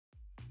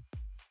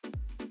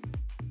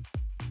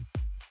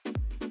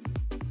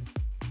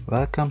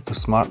Welcome to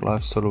Smart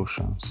Life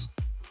Solutions.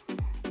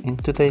 In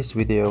today's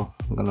video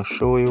I'm gonna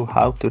show you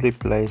how to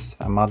replace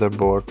a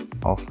motherboard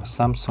of a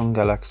Samsung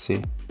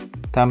Galaxy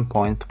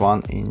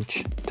 10.1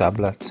 inch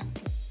tablet,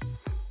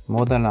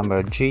 model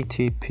number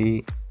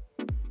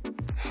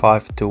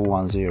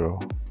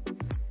GT-P5210.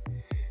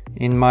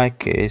 In my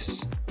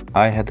case,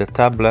 I had a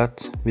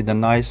tablet with a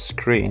nice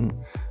screen,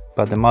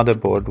 but the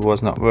motherboard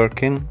was not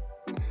working.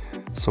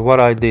 So what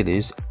I did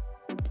is,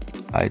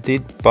 I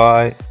did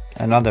buy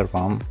another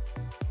one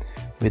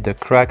with a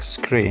cracked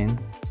screen,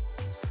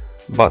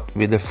 but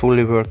with a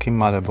fully working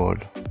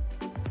motherboard.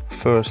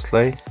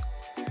 Firstly,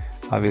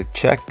 I will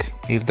check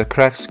if the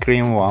cracked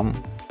screen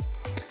one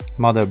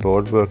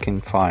motherboard working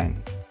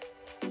fine.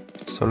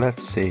 So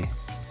let's see.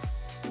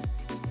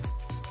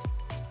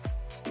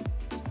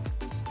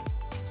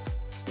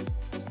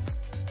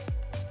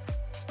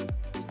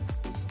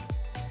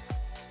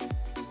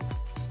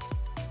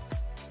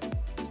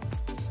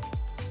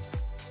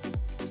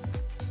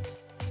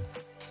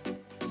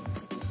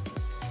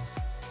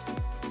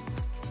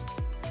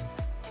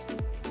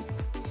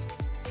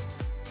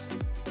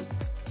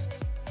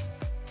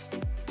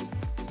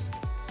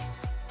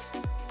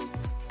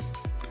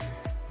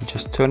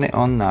 Just turn it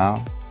on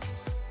now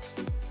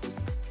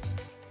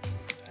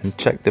and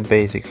check the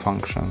basic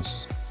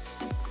functions.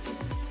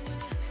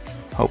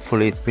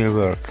 Hopefully it will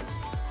work.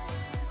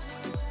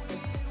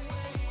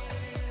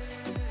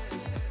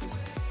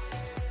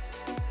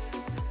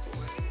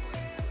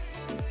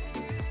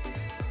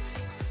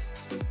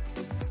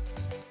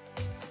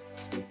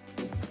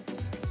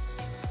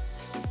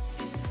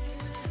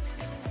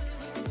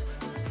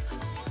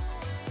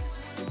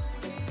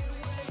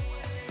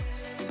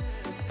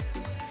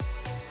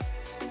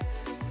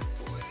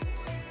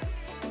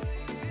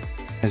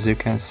 As you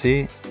can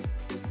see,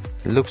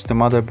 it looks the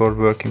motherboard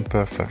working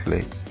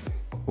perfectly.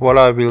 What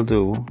I will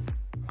do,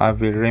 I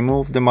will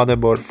remove the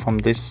motherboard from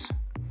this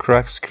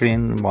cracked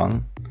screen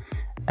one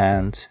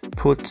and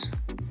put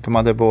the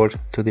motherboard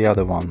to the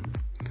other one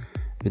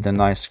with a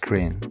nice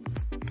screen,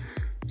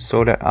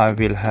 so that I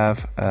will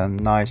have a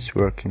nice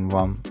working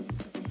one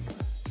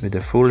with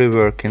a fully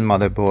working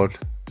motherboard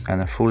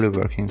and a fully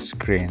working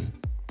screen.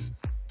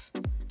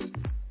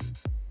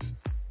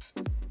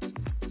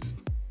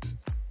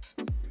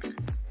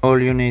 All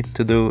you need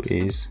to do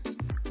is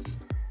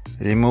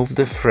remove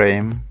the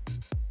frame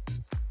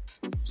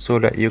so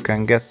that you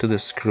can get to the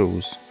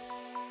screws.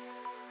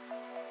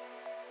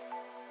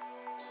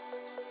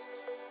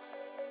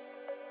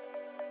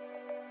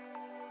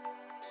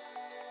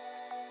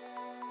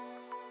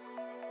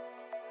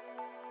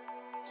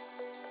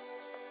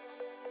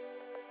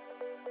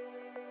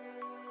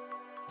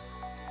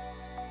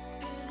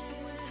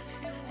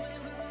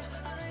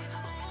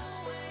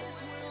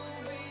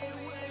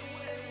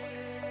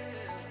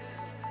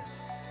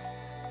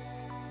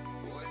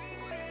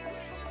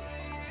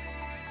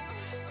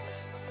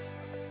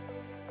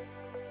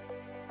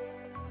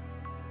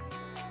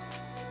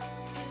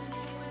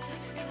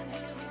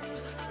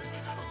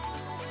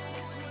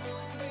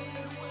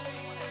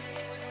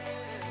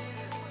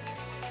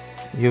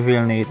 You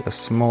will need a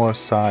small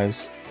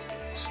size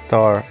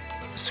star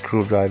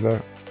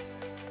screwdriver.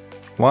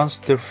 Once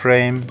the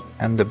frame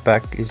and the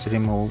back is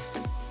removed,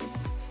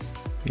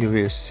 you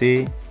will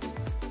see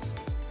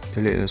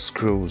the little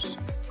screws.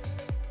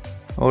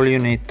 All you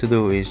need to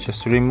do is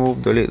just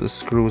remove the little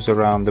screws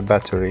around the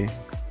battery.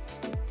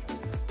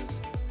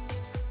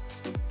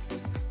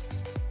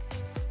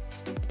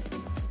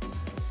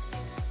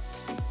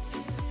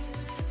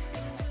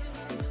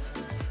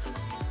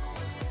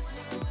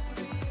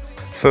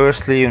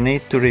 Firstly, you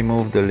need to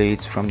remove the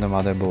leads from the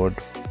motherboard.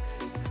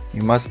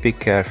 You must be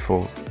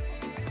careful,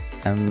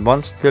 and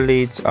once the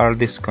leads are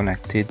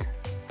disconnected,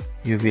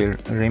 you will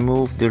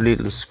remove the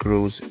little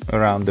screws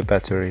around the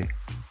battery.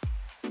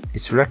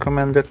 It's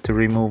recommended to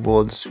remove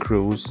all the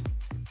screws.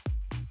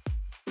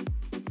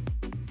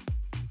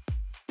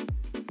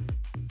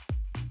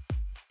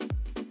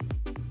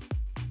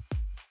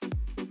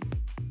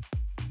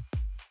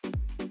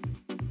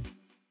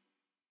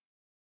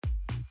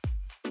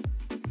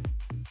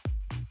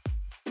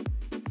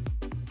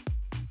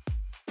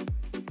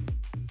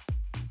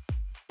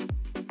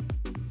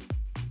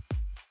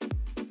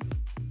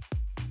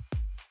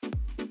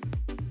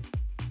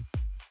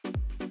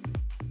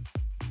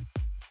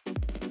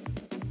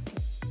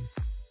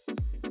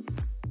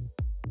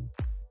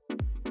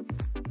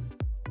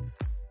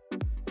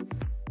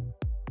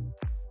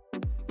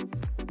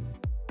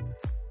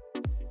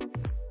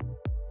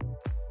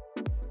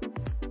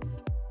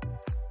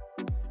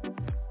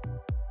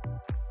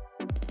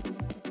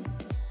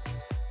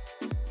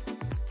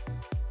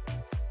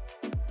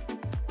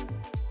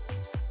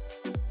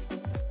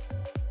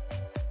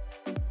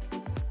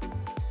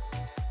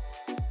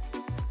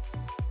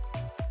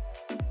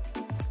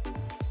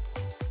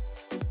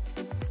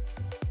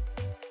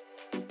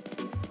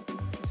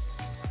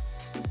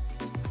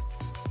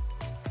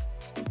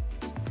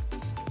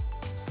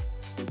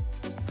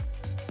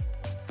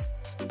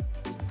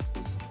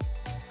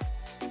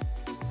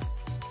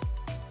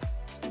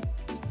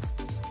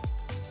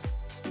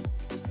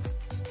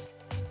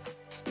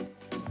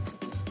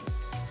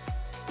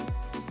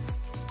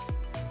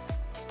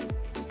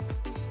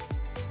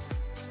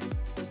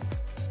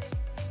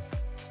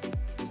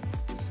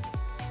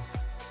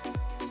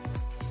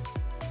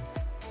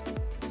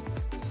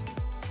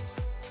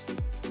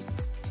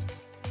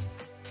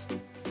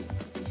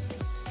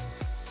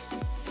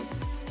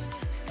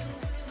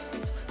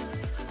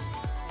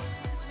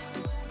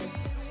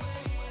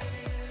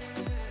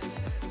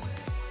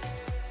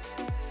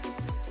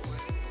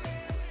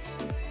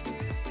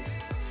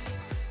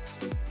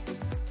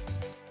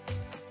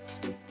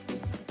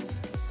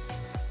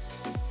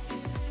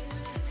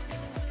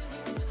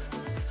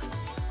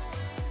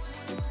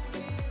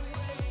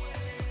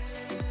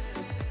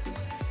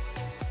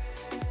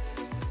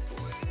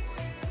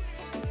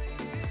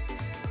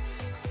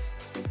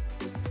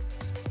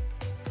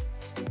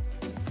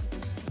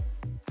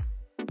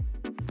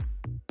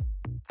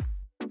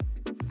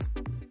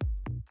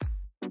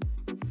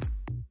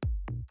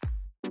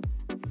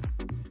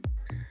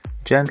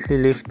 Gently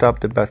lift up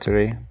the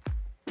battery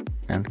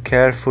and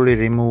carefully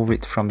remove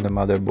it from the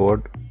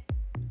motherboard.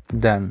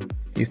 Then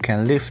you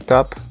can lift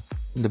up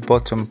the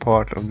bottom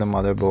part of the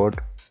motherboard.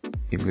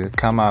 It will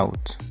come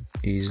out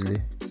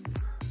easily.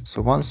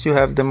 So once you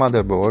have the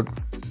motherboard,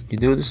 you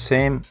do the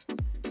same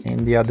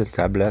in the other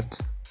tablet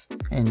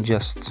and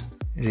just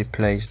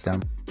replace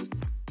them.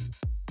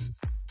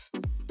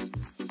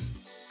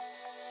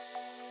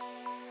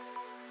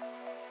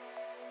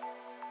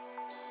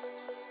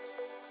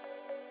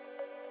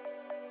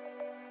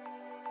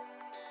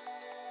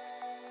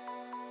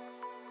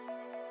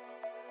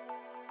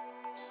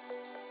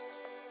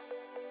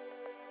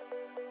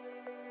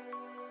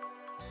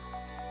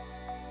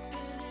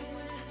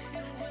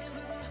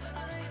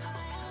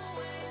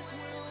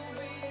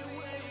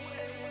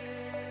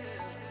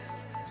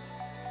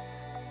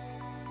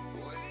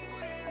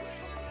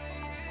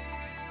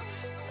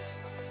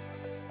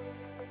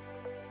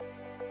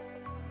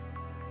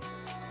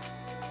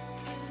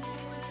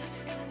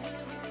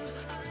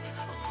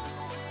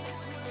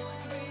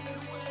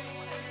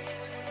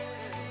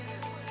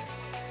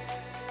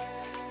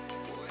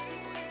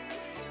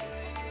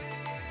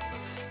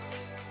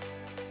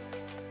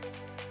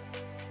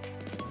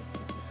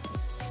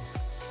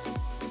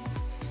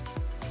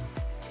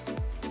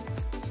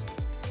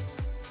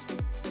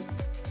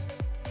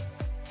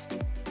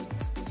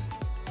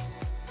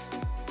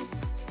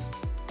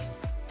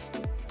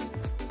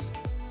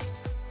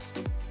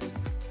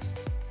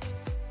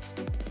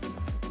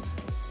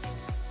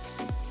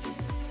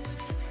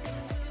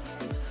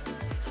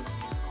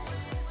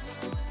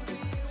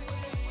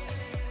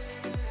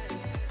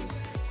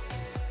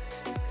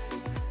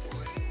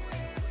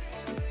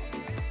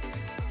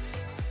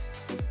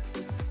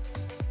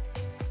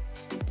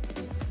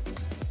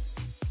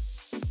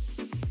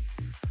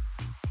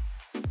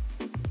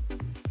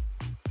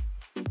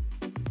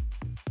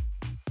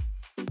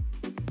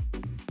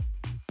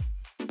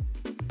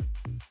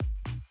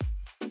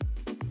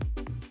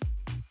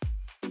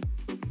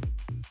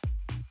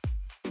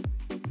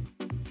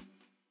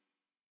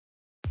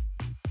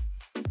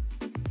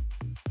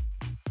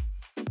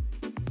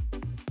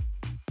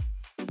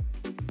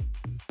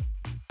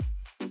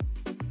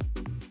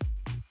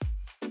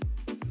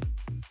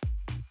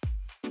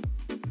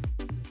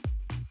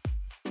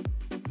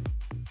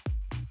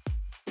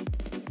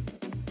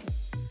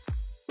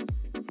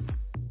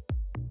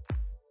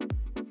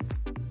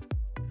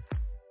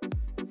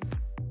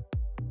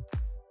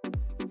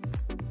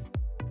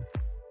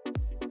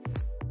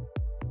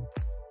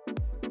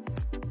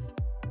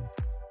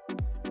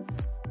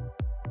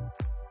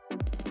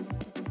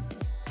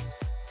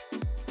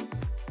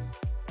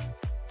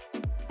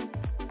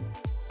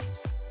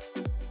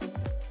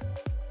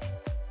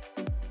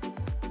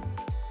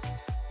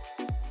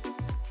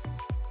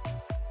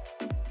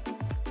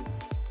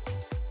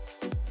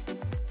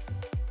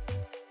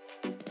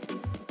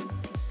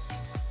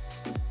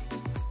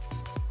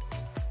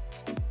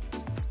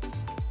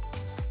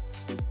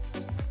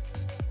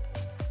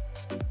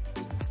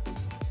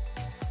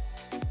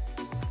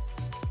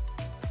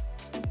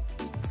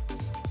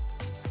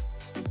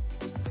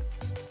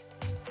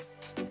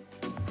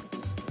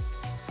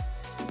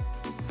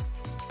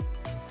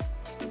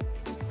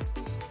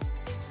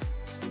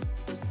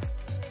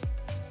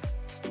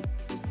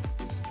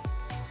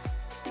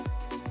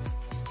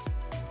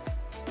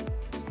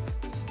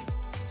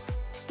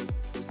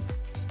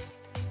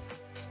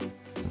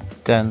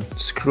 Then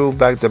screw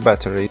back the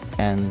battery,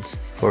 and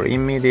for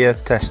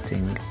immediate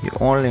testing you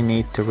only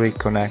need to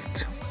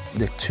reconnect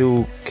the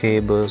two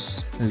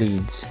cables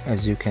leads,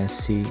 as you can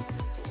see.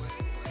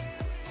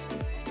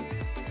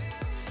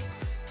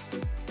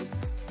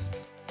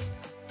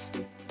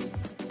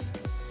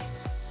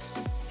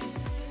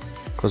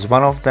 Because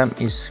one of them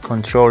is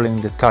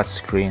controlling the touch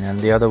screen and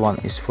the other one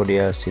is for the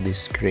LCD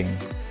screen.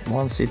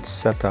 Once it's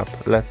set up,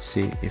 let's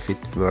see if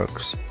it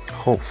works.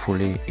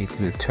 Hopefully it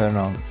will turn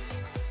on.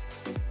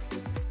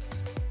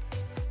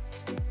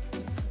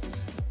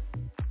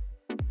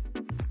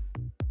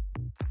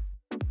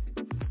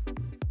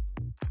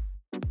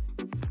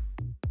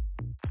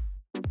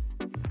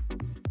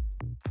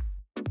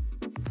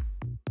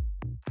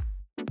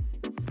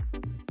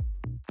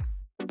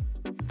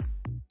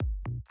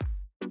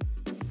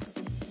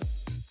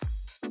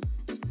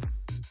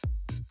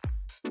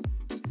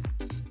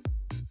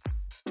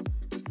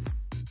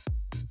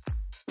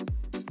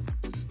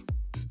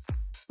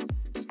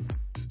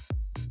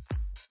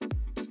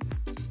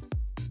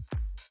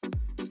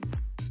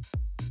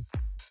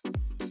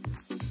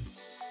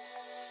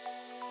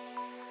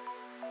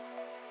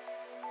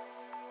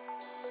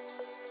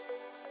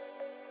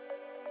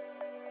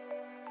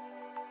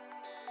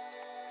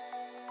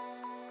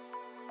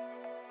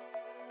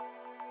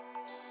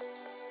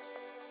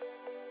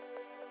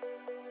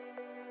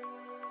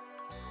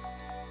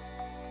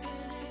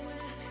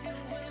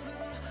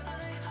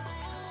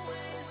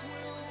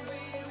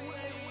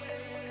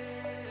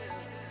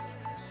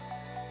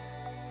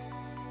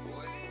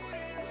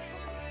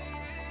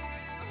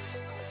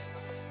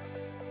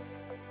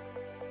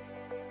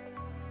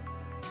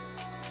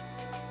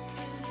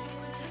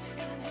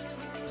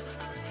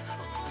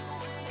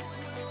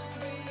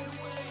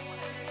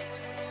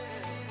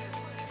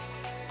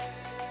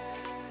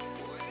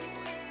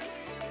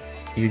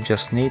 you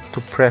just need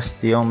to press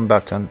the on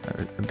button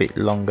a bit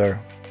longer.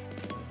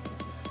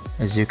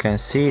 As you can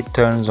see, it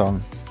turns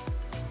on.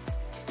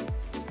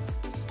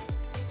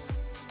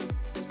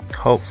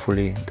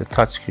 Hopefully the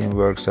touchscreen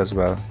works as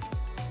well.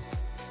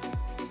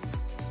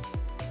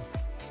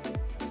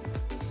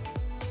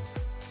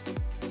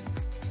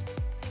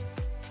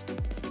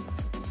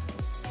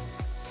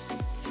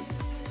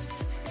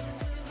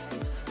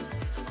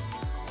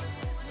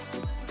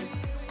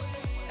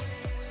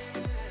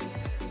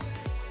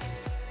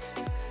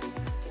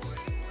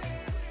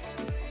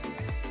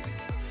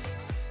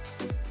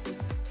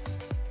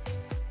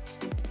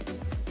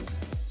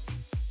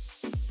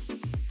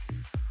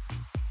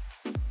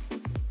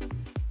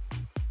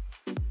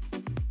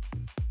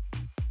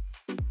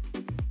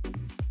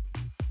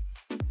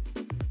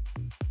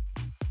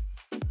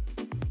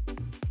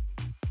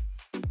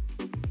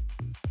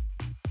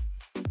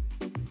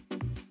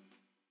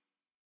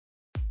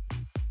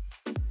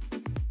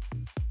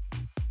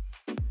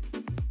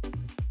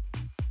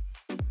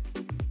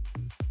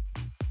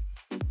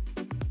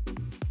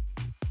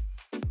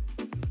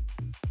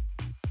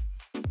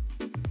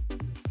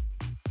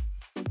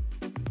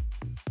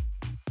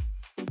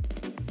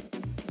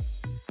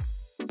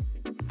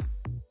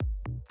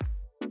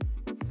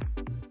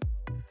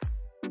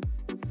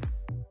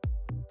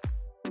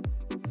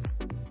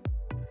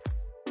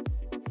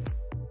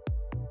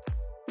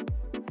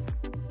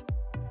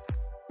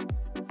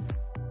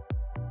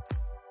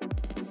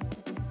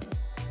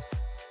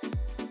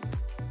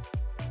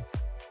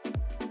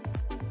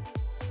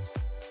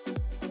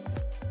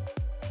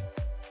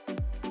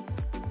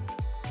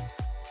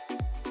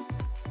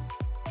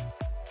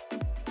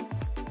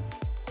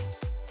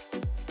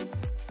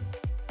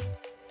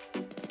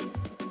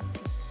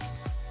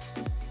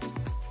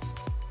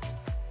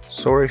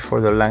 Sorry for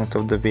the length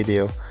of the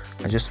video,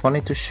 I just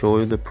wanted to show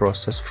you the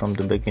process from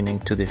the beginning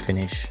to the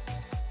finish.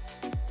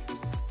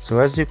 So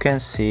as you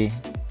can see,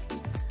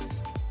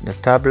 the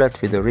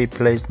tablet with the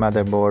replaced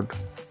motherboard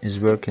is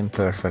working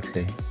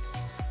perfectly.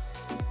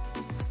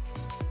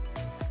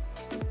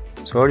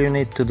 So all you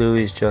need to do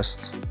is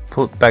just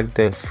put back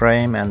the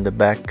frame and the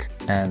back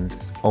and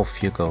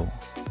off you go.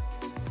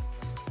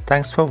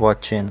 Thanks for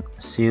watching,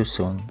 see you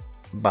soon,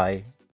 bye.